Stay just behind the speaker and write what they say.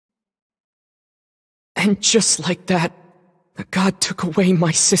And just like that, the god took away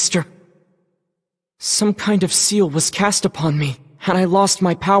my sister. Some kind of seal was cast upon me, and I lost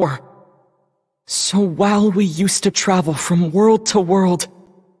my power. So while we used to travel from world to world,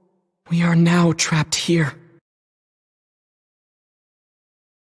 we are now trapped here.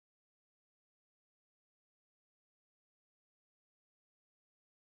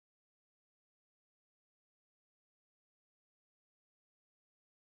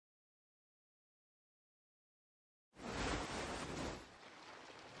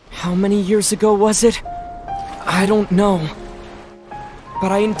 How many years ago was it? I don't know.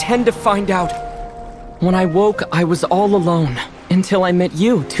 But I intend to find out. When I woke, I was all alone, until I met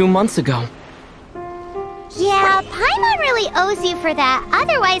you 2 months ago. Yeah, Paimon really owes you for that.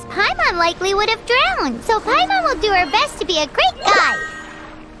 Otherwise, Paimon likely would have drowned. So Paimon will do her best to be a great guide.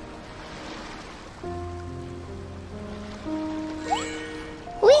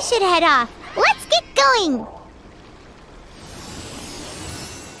 We should head off. Let's get going!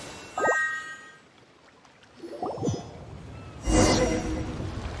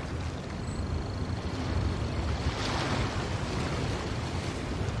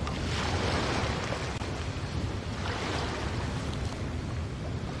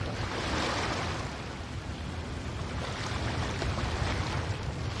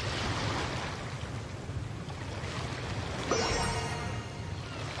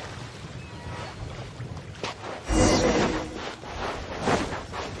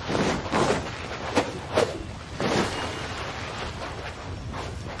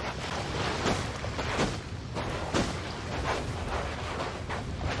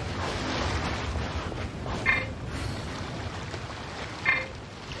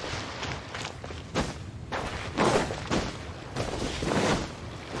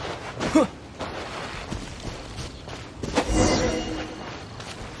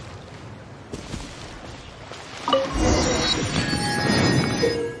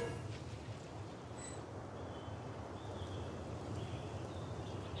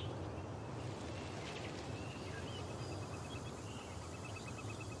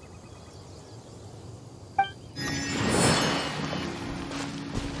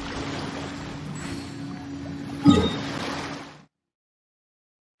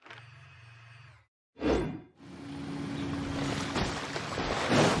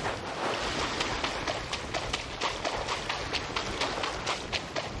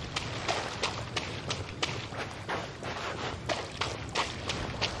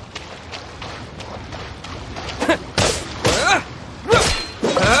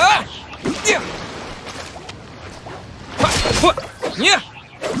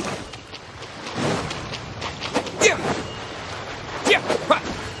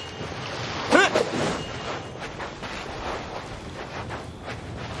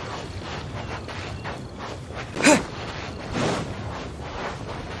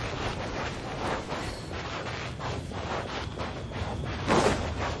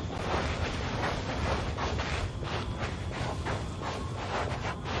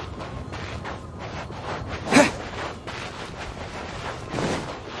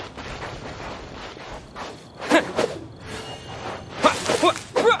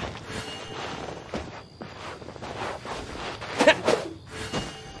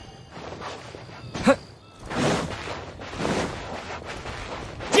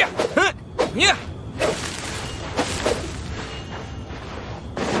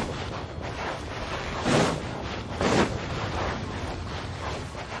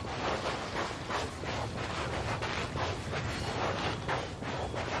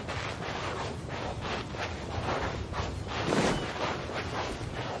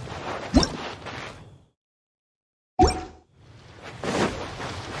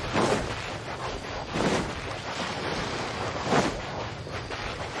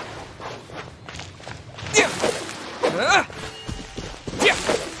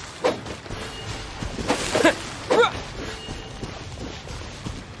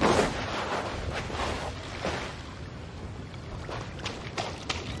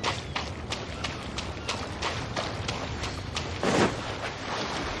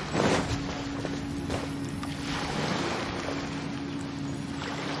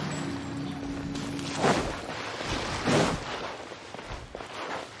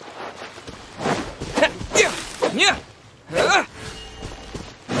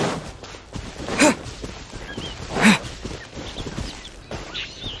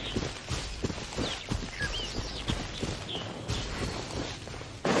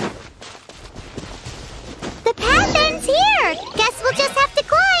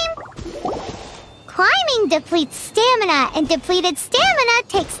 Depletes stamina, and depleted stamina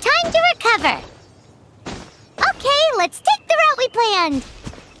takes time to recover. planned.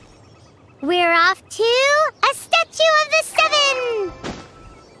 We're off to a statue of the seven!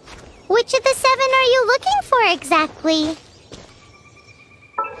 Which of the seven are you looking for exactly?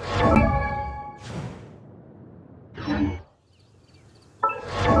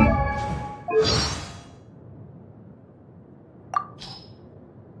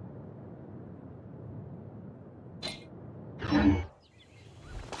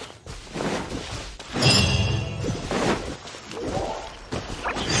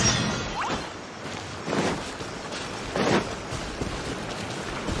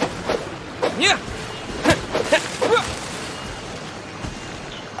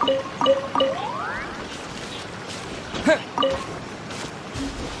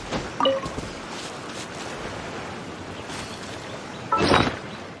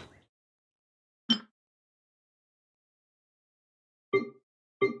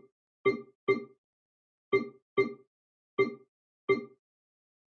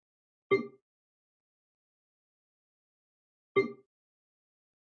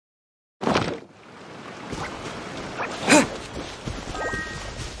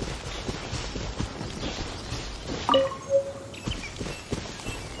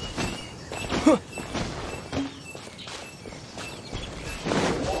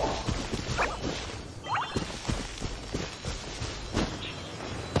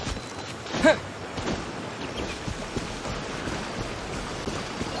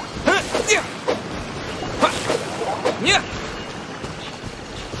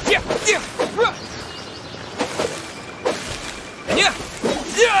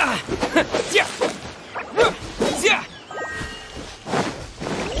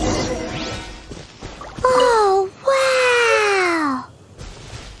 Oh, wow!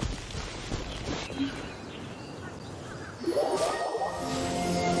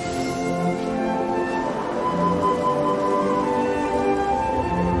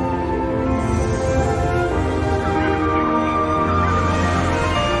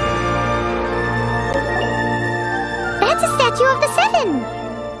 That's a statue of the seven!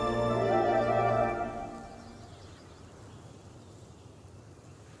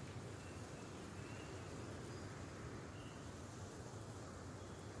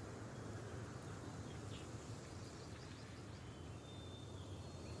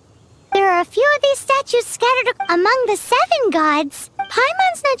 There are a few of these statues scattered among the seven gods.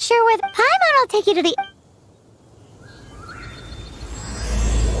 Paimon's not sure where Paimon will take you to the...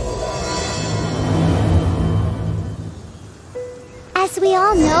 As we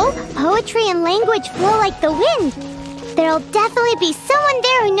all know, poetry and language flow like the wind. There'll definitely be someone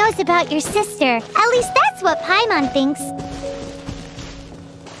there who knows about your sister. At least that's what Paimon thinks.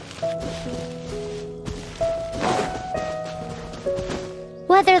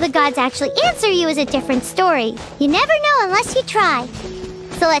 Whether the gods actually answer you is a different story. You never know unless you try.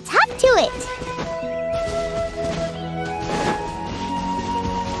 So let's hop to it.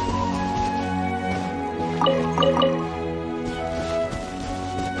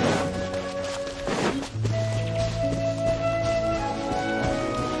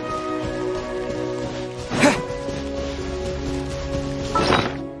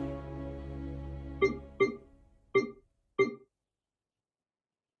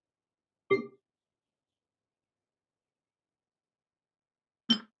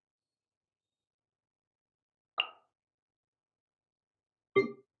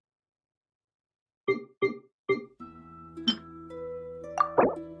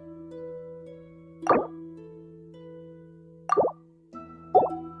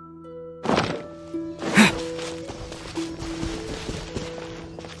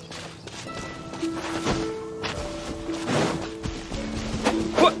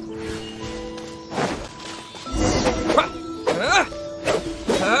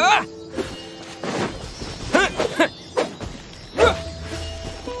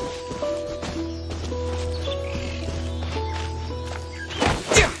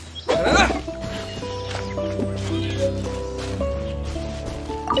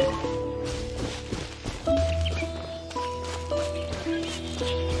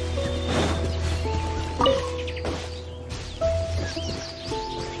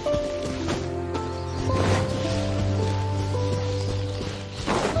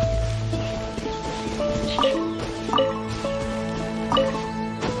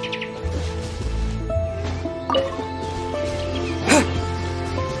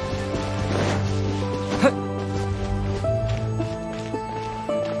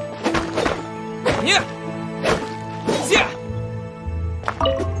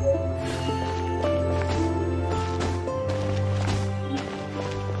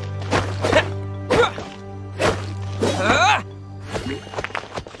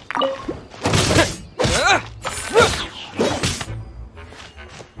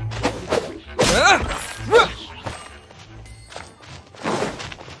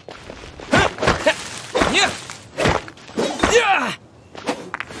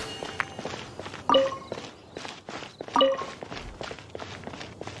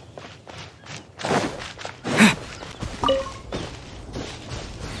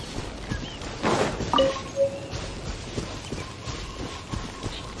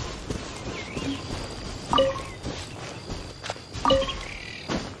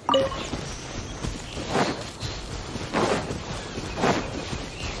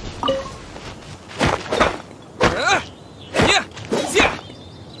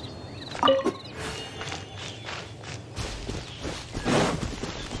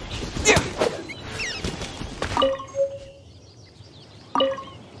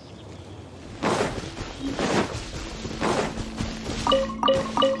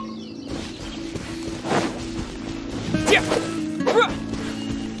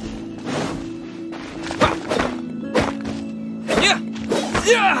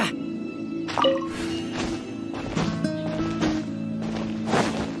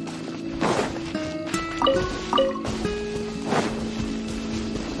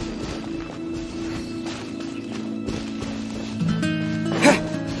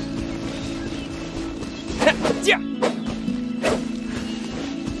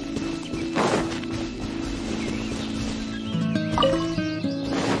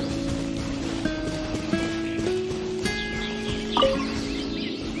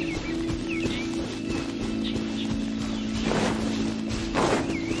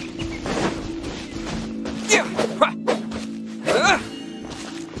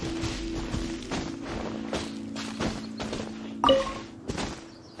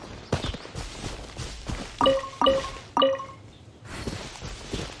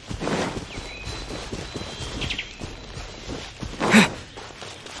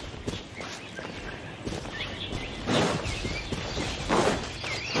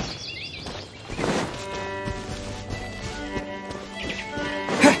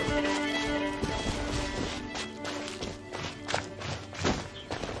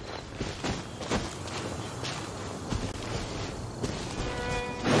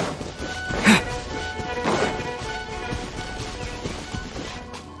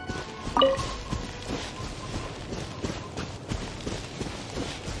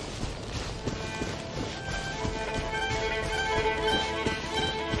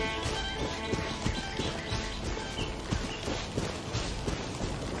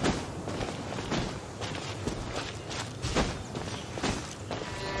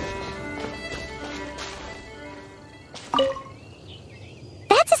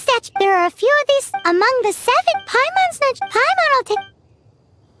 That's a statue. There are a few of these among the 7 Paimon's nudge. Paimon will take...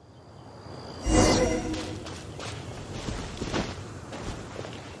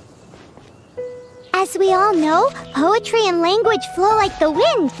 As we all know, poetry and language flow like the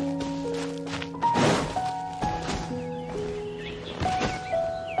wind.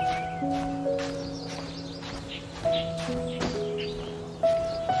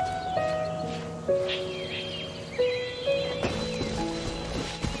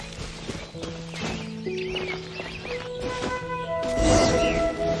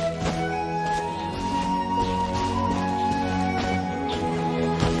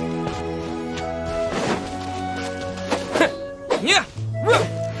 Yeah!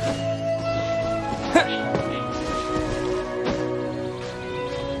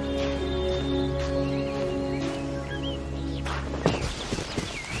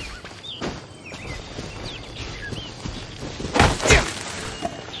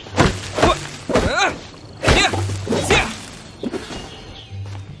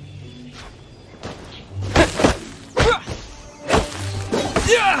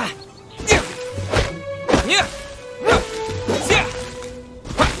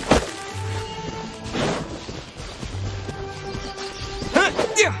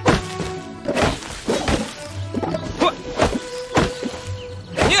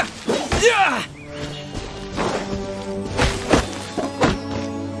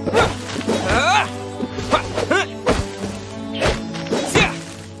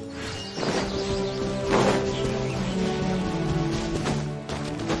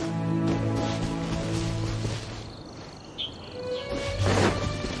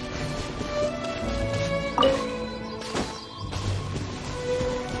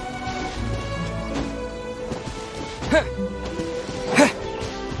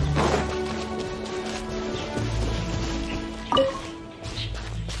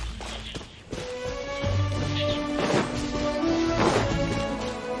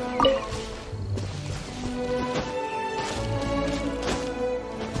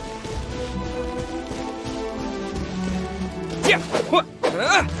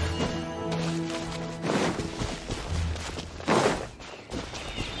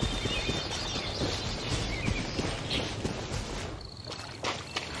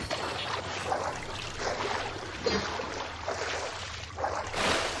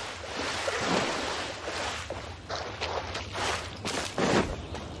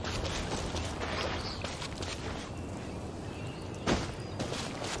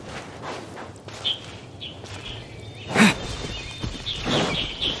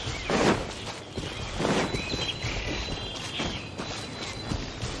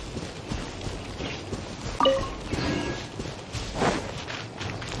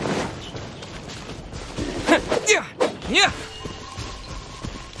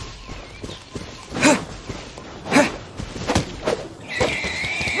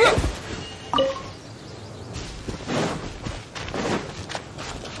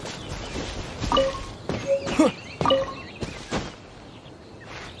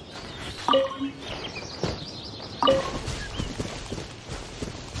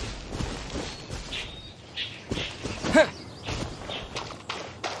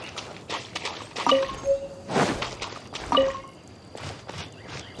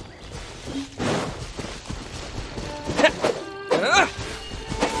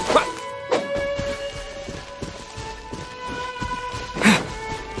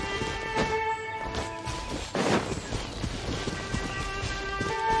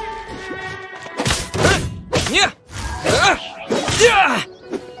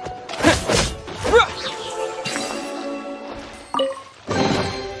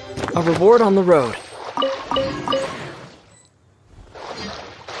 A reward on the road.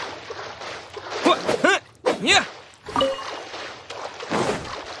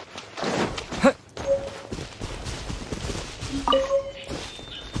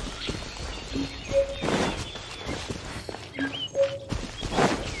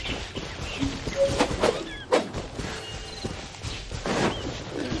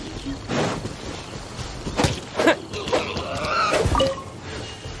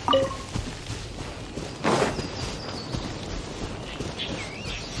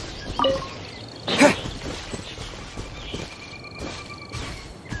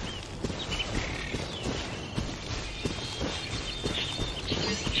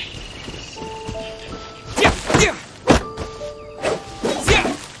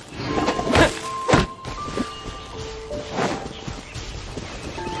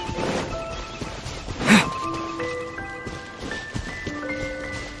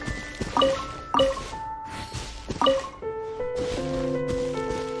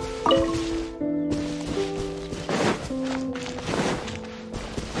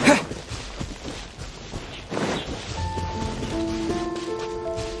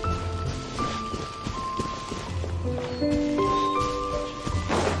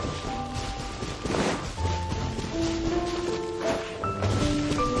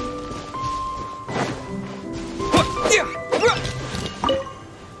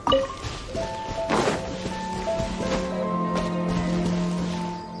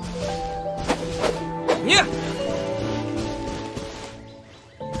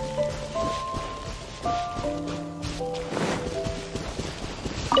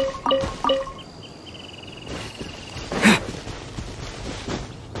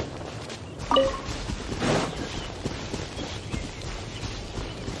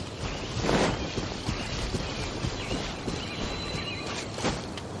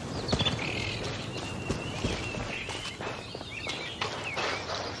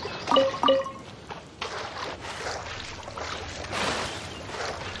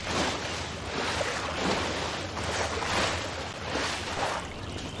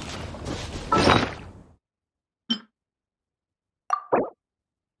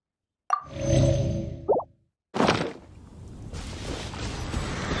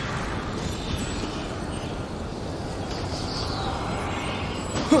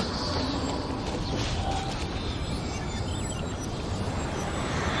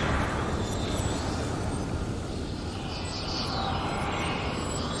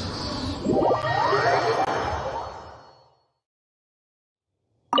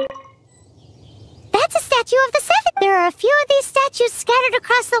 Of the seven. There are a few of these statues scattered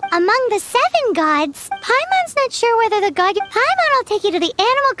across among the seven gods. Paimon's not sure whether the god... Paimon will take you to the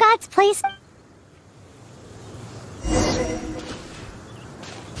animal god's place.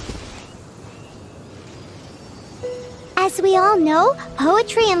 As we all know,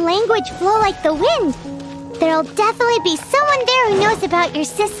 poetry and language flow like the wind. There'll definitely be someone there who knows about your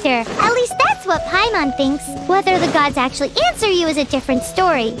sister. At least that's what Paimon thinks. Whether the gods actually answer you is a different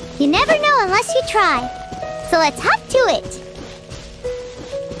story. You never know unless you try. So let's hop to it!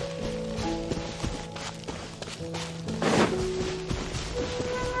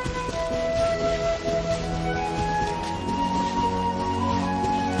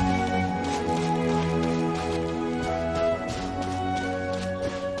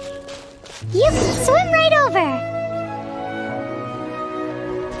 You can swim right over!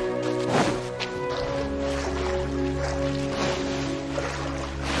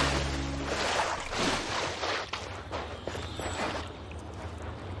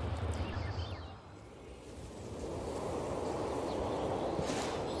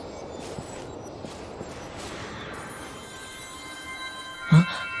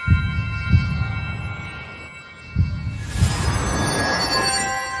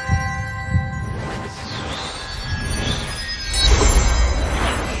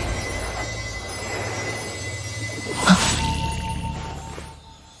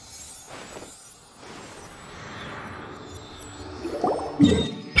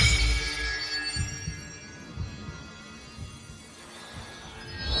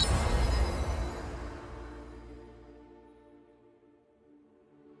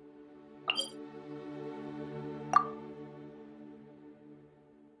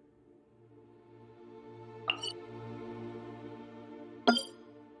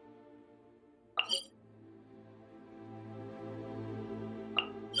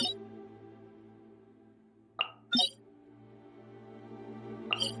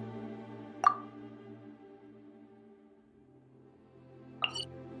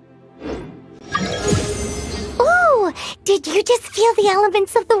 Did you just feel the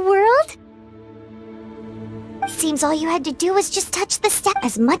elements of the world? Seems all you had to do was just touch the step.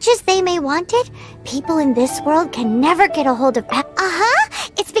 As much as they may want it, people in this world can never get a hold of...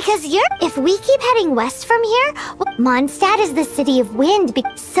 It's because if we keep heading west from here, Mondstadt is the city of wind.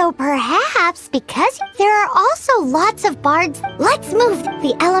 So perhaps because there are also lots of bards. Let's move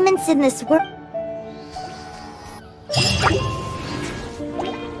the elements in this world.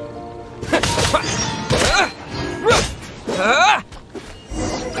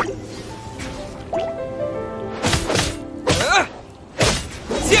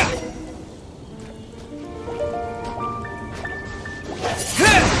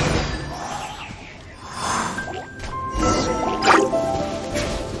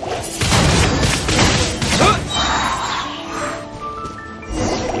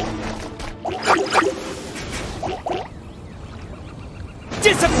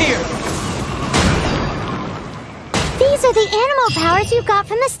 Disappear! These are the animal powers you got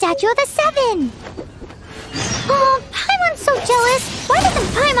from the Statue of the Seven! Oh, Paimon's so jealous! Why doesn't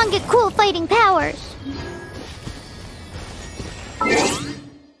Paimon get cool fighting powers?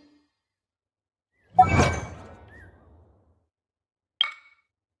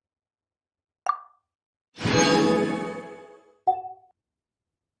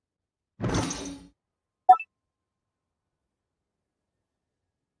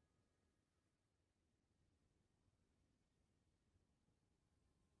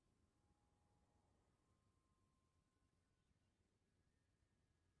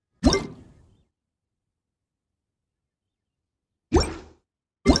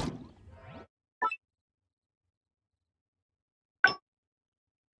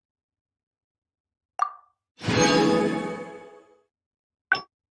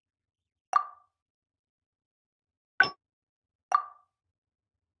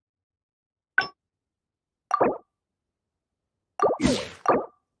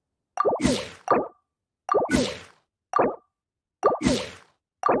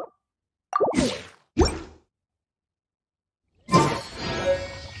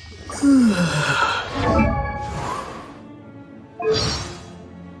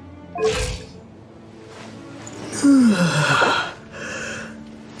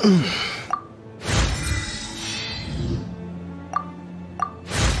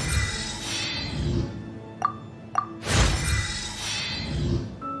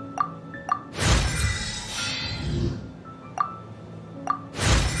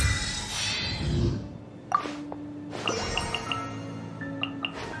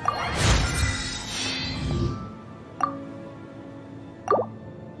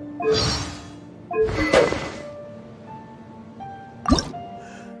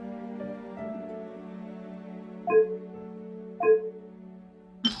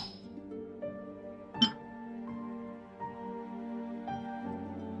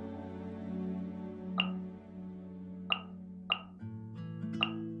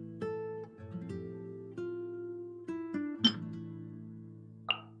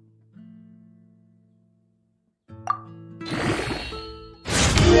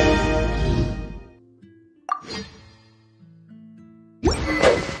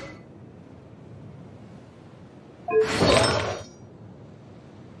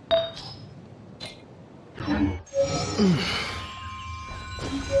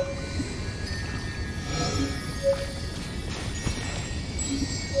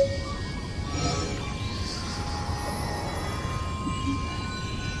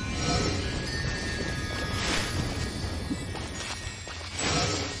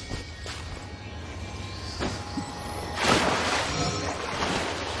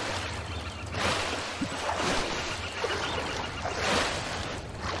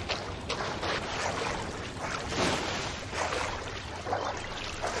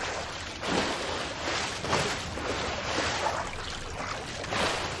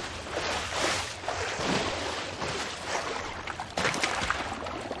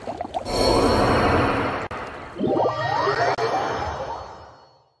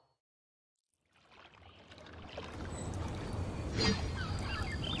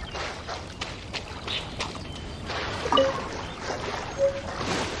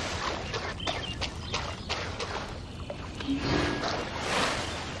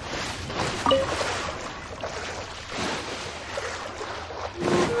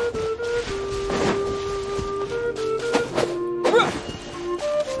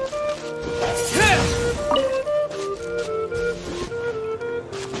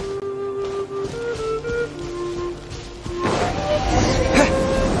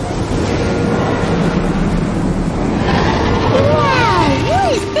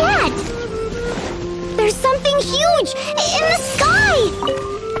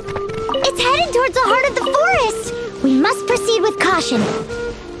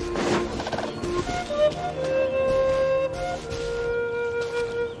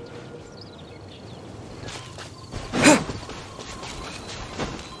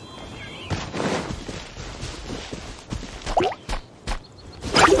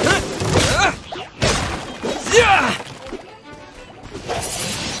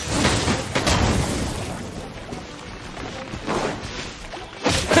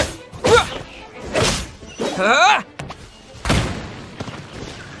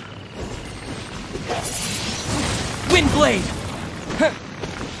 Blade!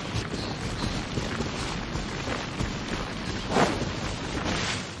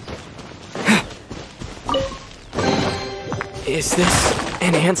 Is this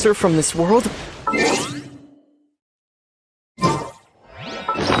an answer from this world?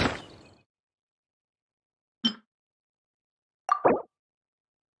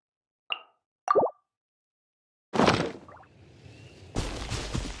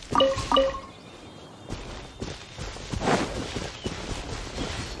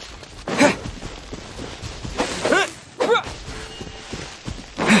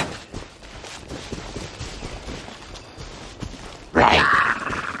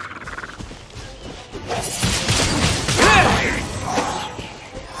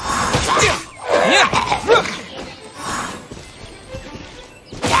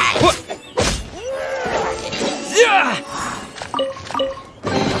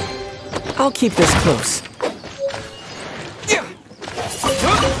 I'll keep this close.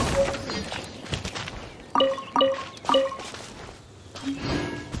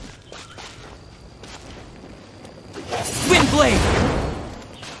 Wind Blade!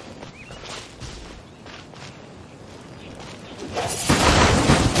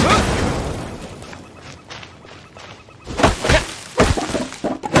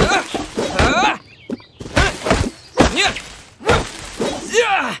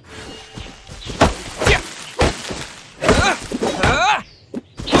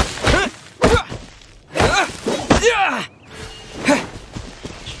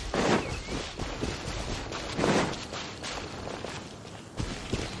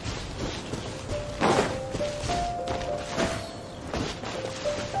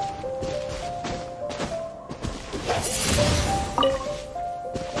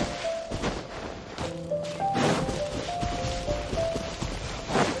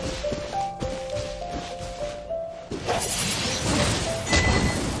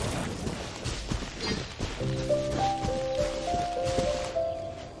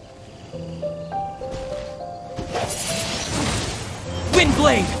 Wind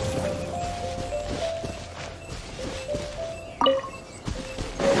Blade!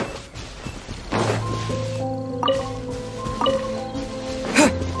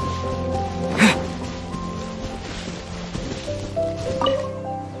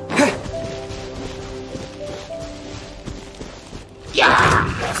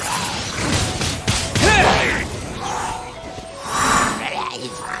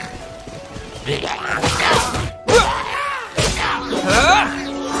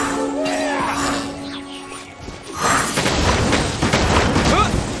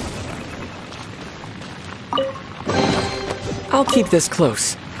 I'll keep this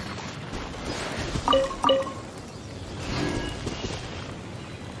close.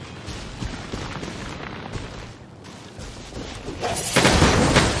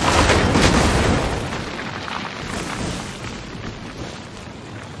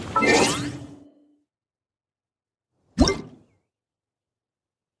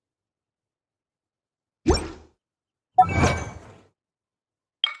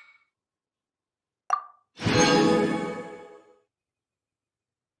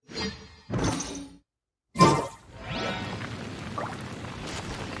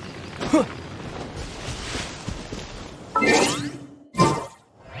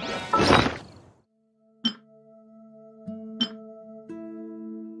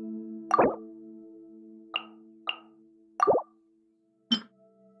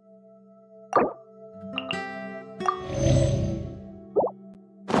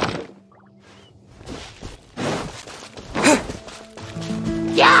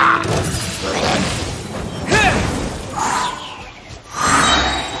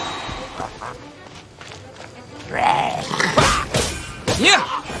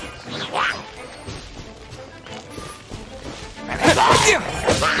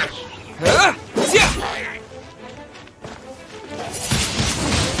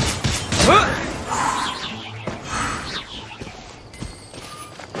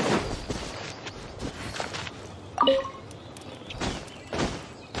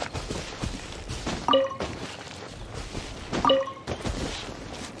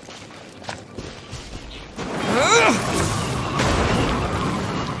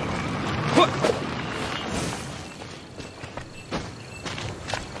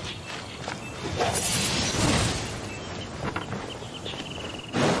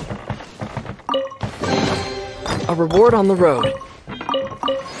 A reward on the road.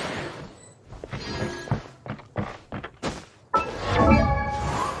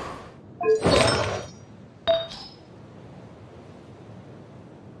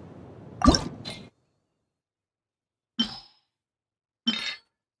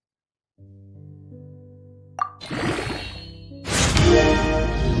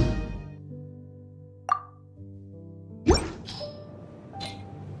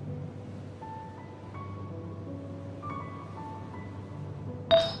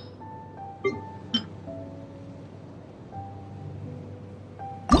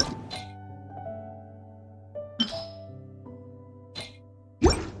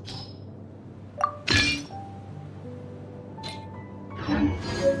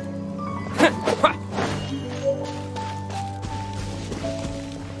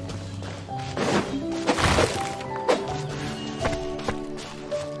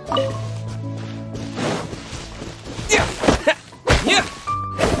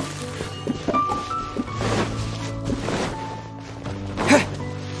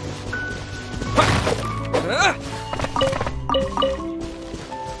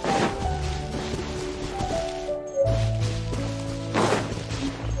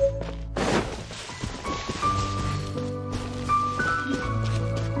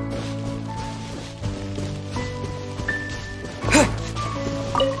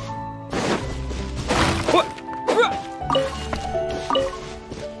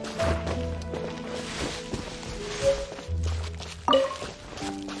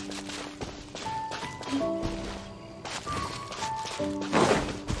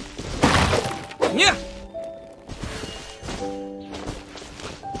 Yeah.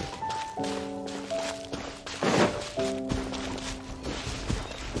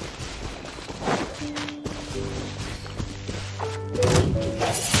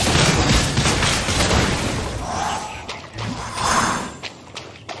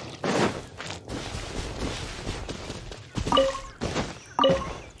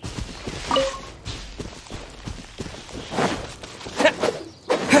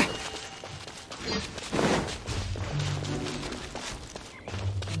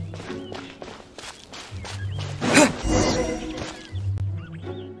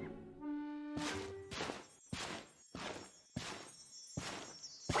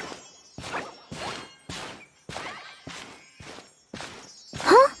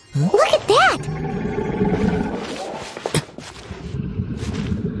 Huh? Look at that!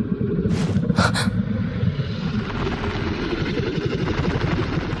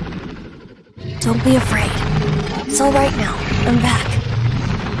 Don't be afraid. It's all right now. I'm back.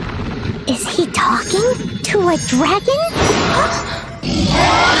 Is he talking to a dragon?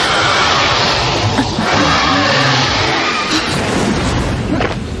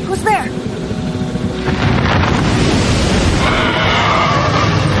 Who's there?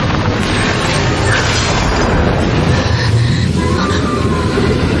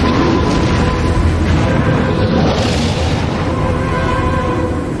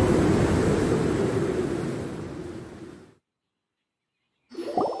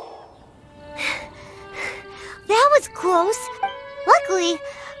 That was close. Luckily,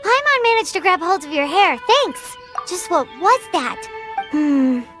 Paimon managed to grab hold of your hair. Thanks. Just what was that?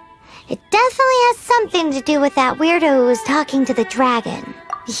 It definitely has something to do with that weirdo who was talking to the dragon.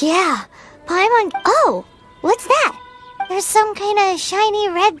 Yeah, Paimon... Oh, what's that? There's some kind of shiny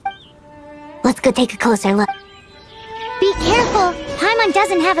red... Let's go take a closer look. Be careful. Paimon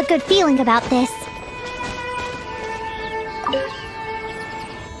doesn't have a good feeling about this.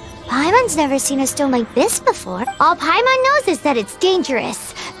 Paimon's never seen a stone like this before. All Paimon knows is that it's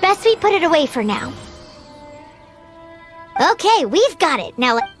dangerous. Best we put it away for now. Okay, we've got it.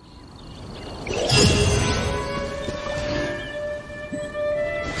 Now let...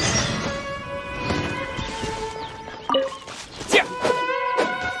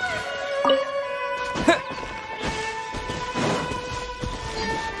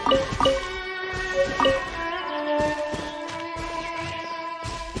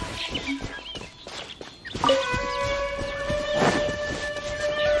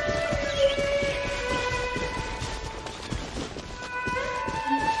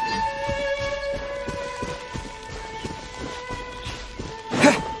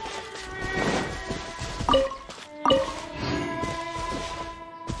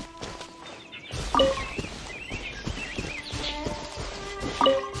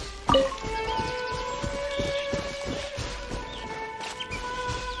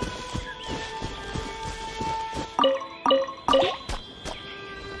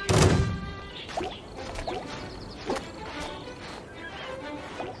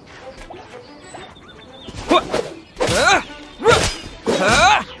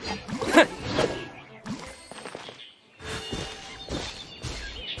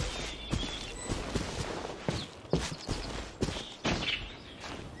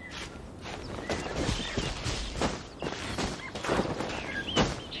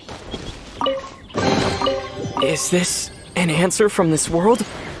 Is this an answer from this world?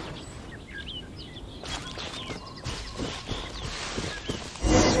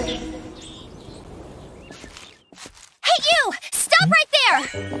 Hey, you! Stop right there!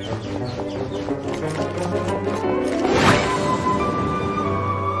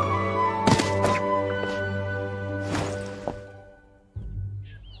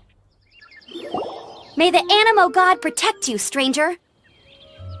 May the Animo God protect you, stranger.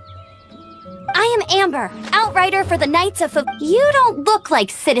 I am Amber, outrider for the Knights of... You don't look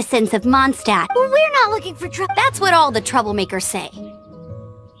like citizens of Mondstadt. We're not looking for trouble. That's what all the troublemakers say.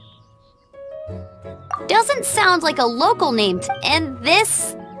 Doesn't sound like a local name. And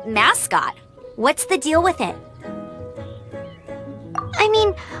this mascot, what's the deal with it? I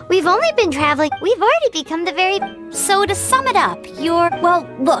mean, we've only been traveling. We've already become the very... So to sum it up, well,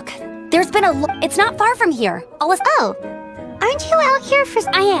 look, there's been it's not far from here. Oh, aren't you out here for...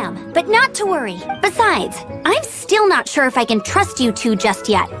 I am, but not to worry. Besides, I'm still not sure if I can trust you two just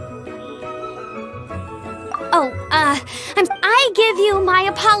yet. Oh, I give you my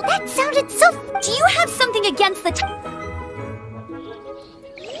apology. That sounded so... Do you have something against the...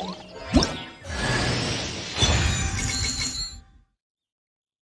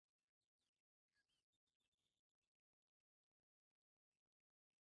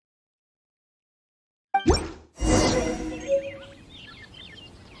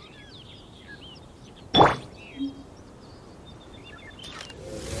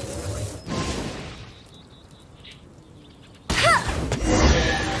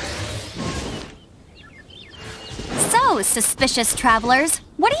 Hello, suspicious travelers.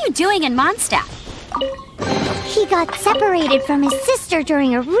 What are you doing in Mondstadt? He got separated from his sister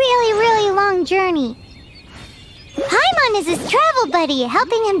during a really long journey. Paimon is his travel buddy,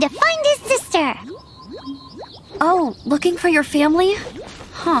 helping him to find his sister. Oh, looking for your family?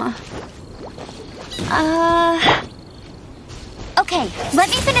 Huh. Okay, let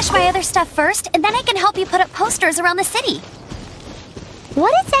me finish my other stuff first, and then I can help you put up posters around the city.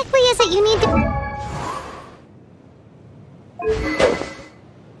 What exactly is it you need to...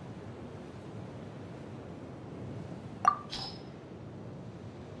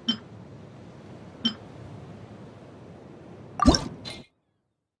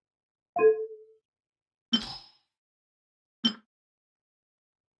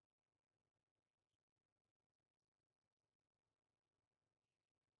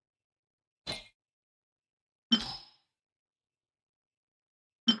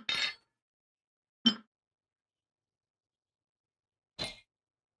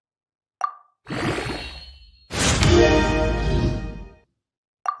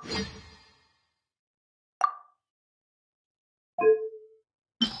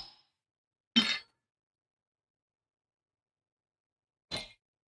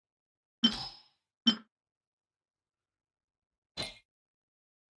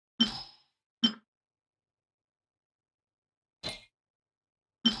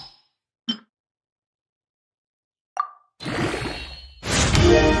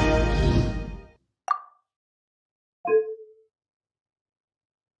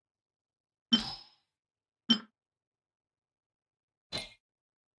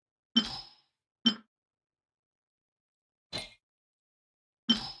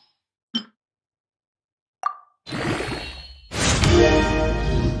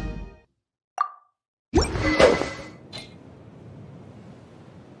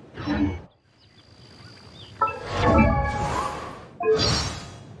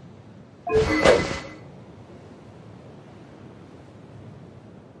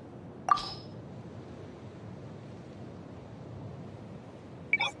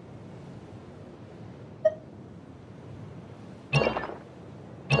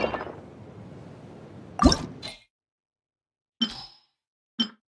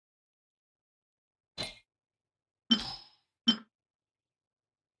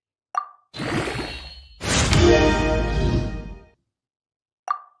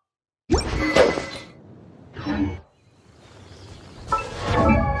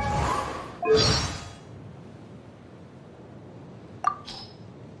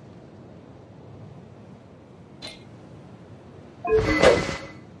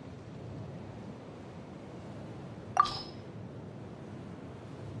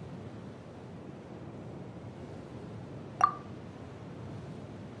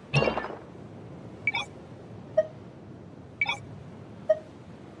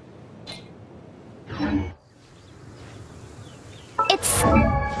 It's...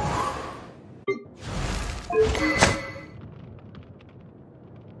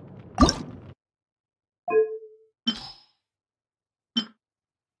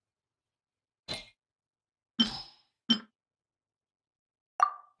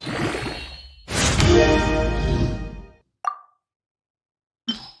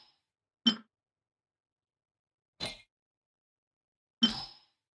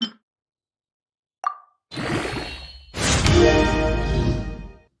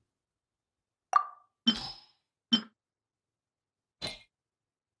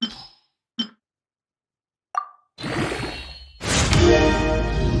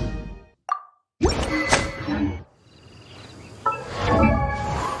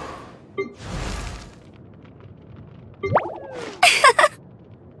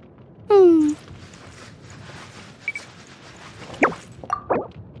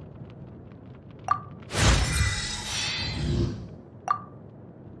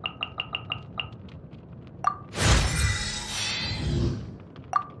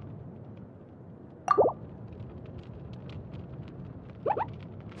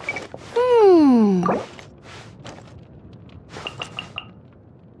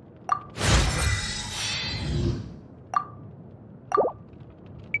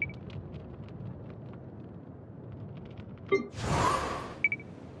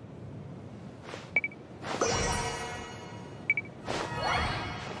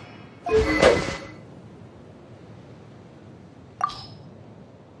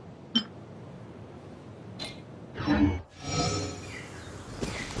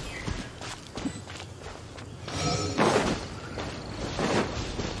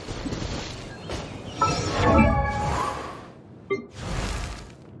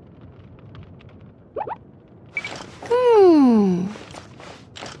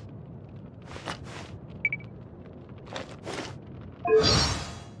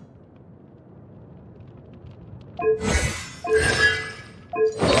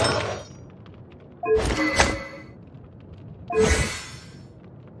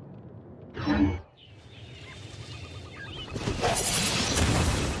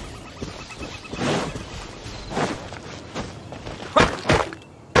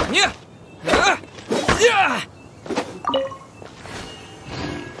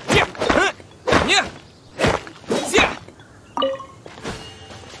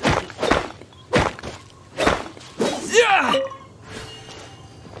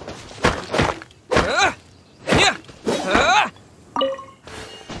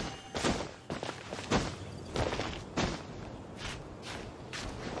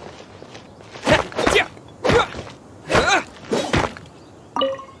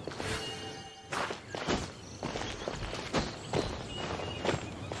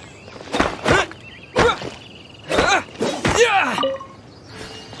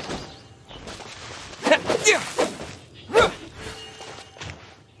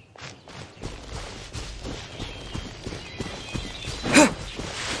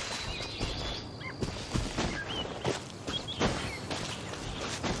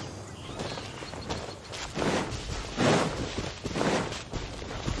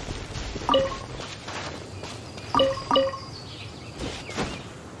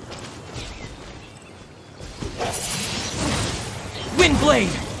 Blade!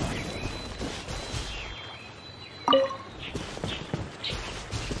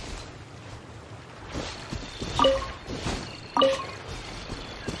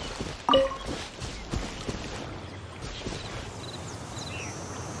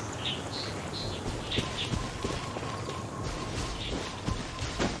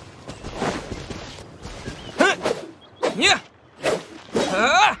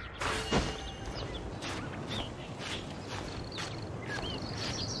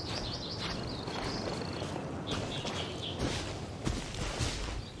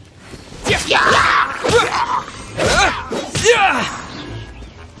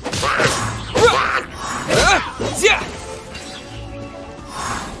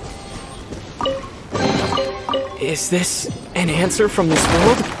 Is this an answer from this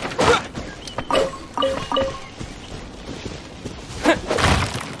world?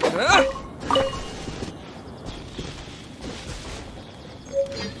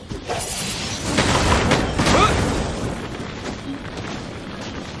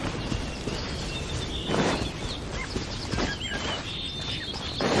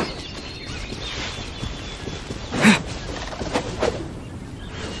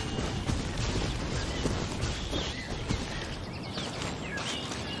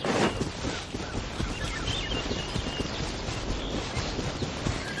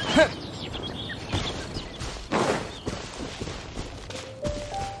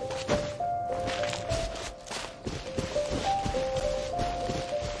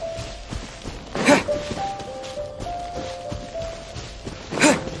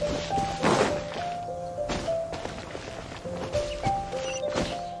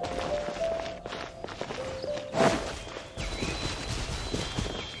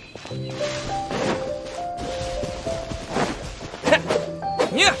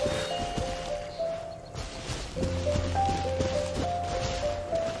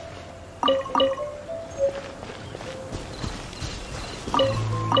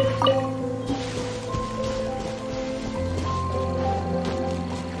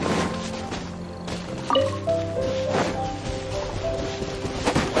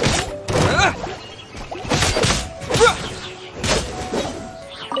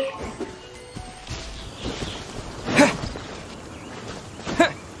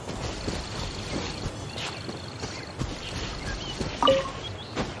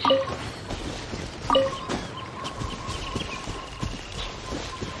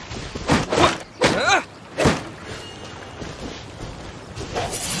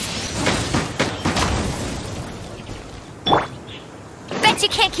 You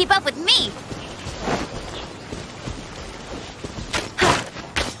can't keep up with me.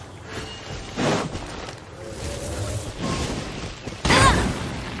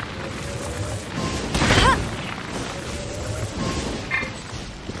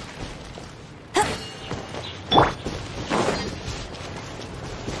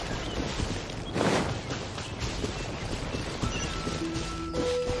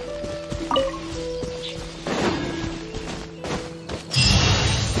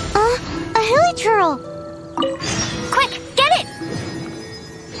 Turtle! Quick, get it!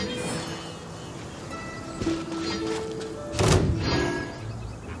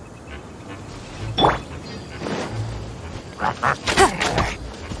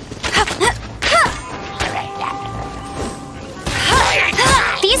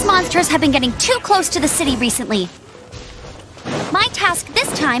 These monsters have been getting too close to the city recently. My task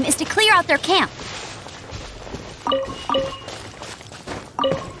this time is to clear out their camp.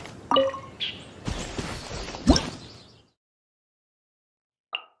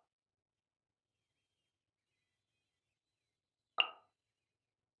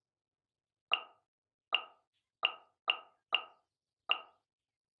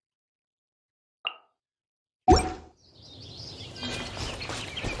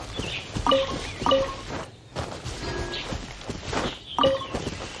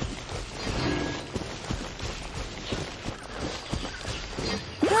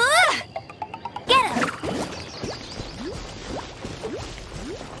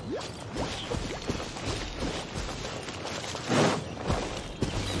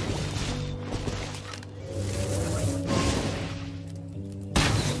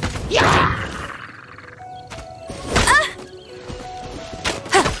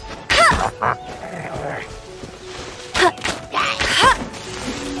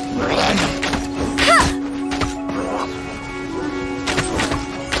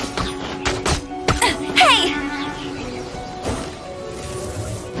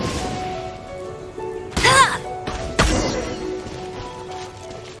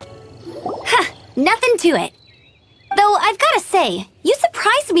 into it. Though I've gotta say, you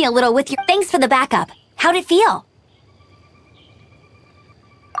surprised me a little with your thanks for the backup. How'd it feel?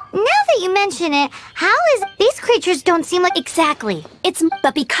 Now that you mention it, these creatures don't seem like... Exactly.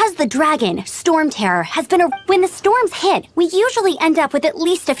 But because the dragon, Storm Terror, has been when the storms hit, we usually end up with at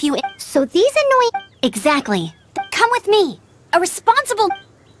least a few... So these annoying... Exactly. Come with me. A responsible...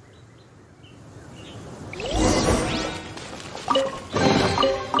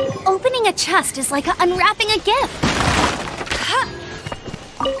 Opening a chest is like unwrapping a gift.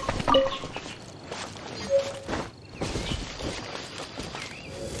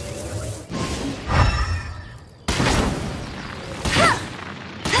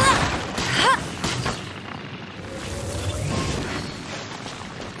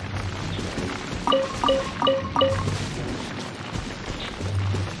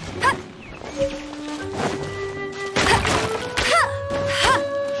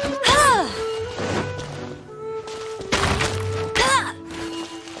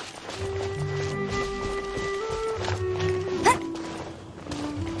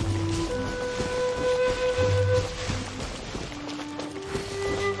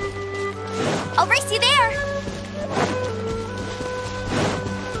 I'll race you there!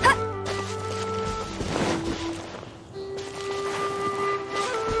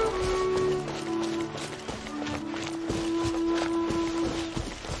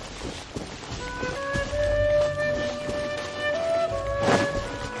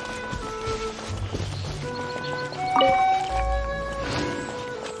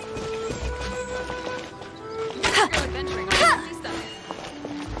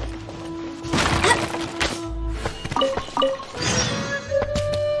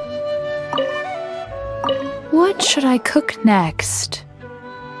 What should I cook next?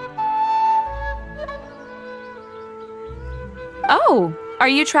 Oh, are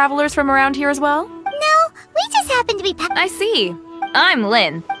you travelers from around here as well? No, we just happen to be... I see. I'm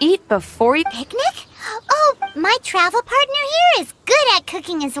Lynn. Eat before you... Picnic? Oh, my travel partner here is good at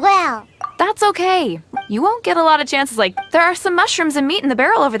cooking as well. That's okay. You won't get a lot of chances like... There are some mushrooms and meat in the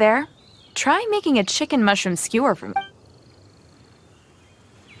barrel over there. Try making a chicken mushroom skewer for me.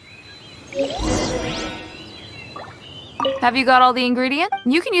 Have you got all the ingredients?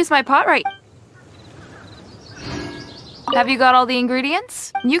 You can use my pot right... Have you got all the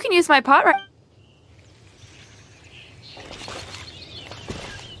ingredients? You can use my pot right...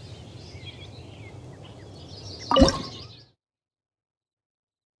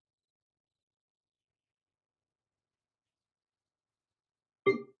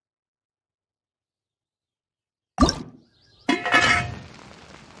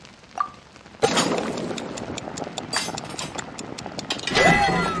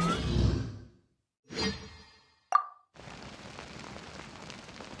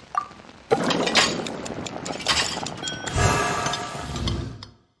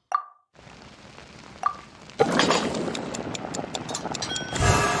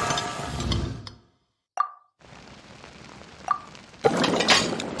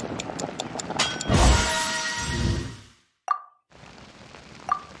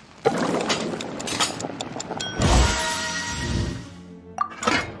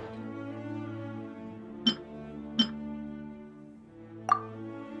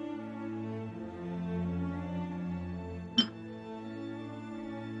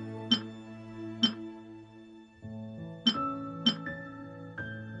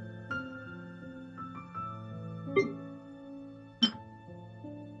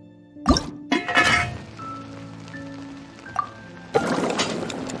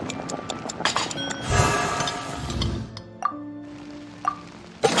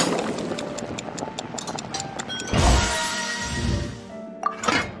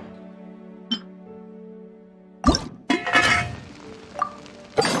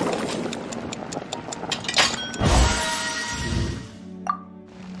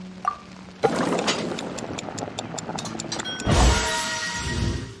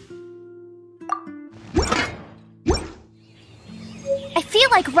 I feel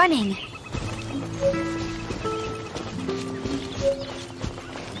like running.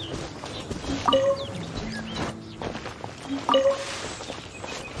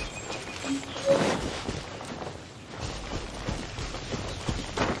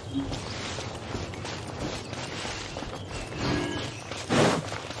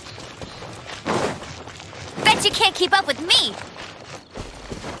 Bet you can't keep up with me!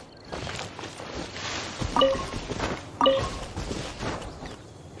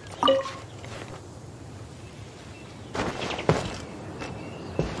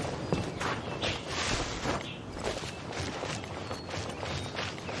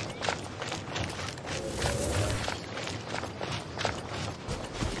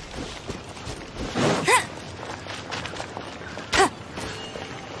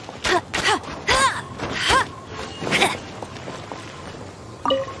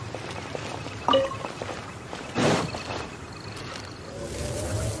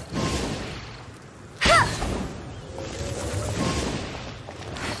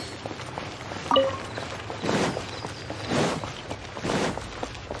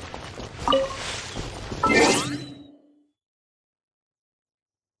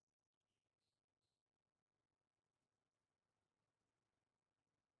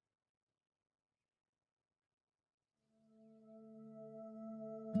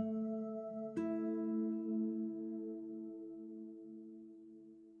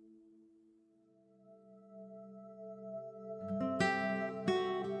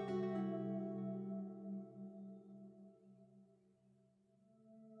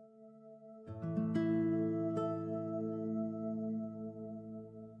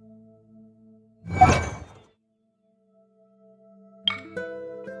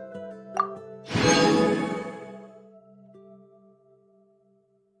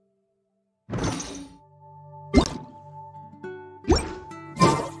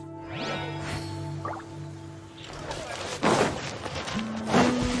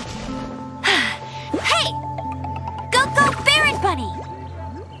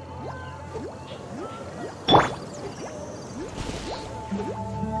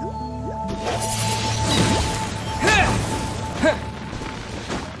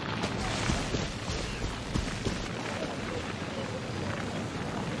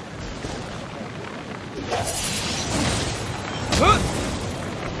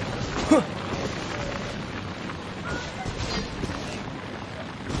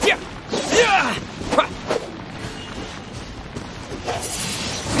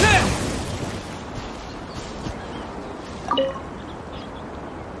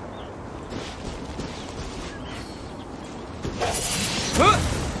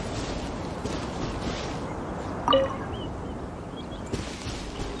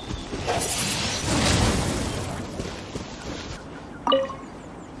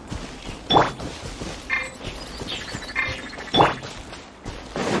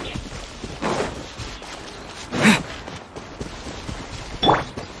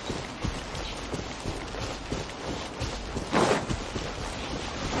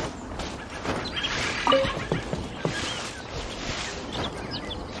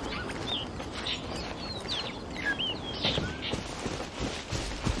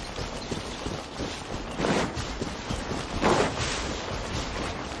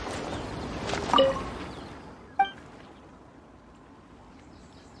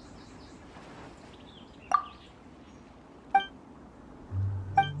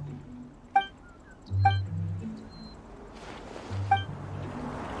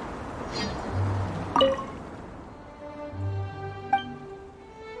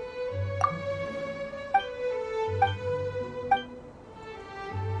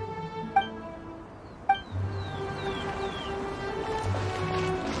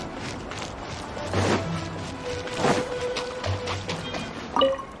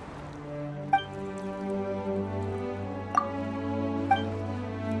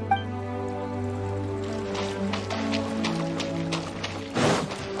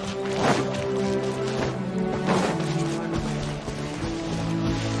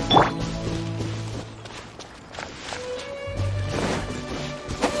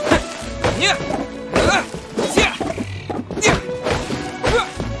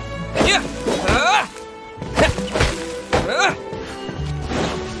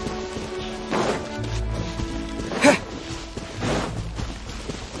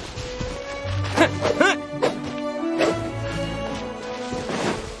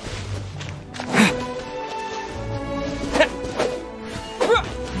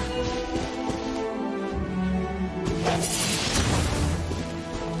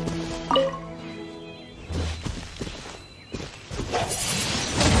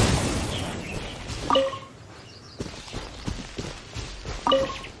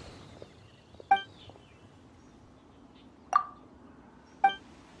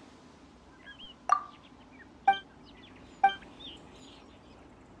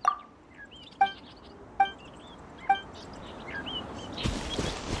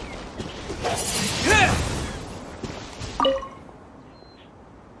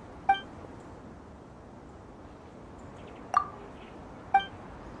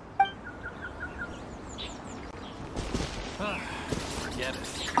 Forget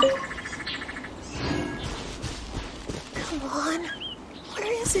it. Come on.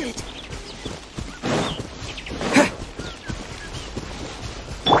 Where is it?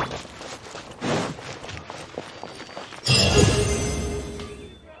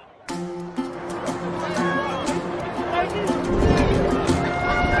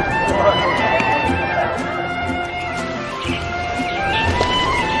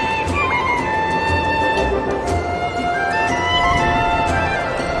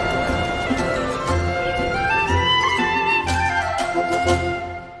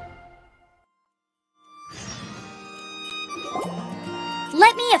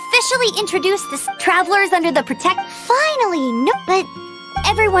 Let me officially introduce the travelers under the protect. Finally, no, but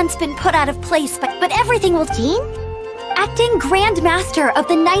Everyone's been put out of place, but everything will. Jean? Acting Grand Master of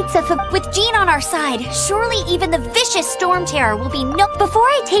the Knights of with Jean on our side, surely even the vicious Storm Terror will be no. Before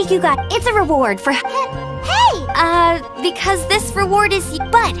I take you guys, it's a reward for. Hey! Because this reward is.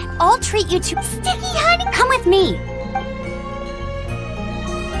 But I'll treat you to. Sticky honey! Come with me.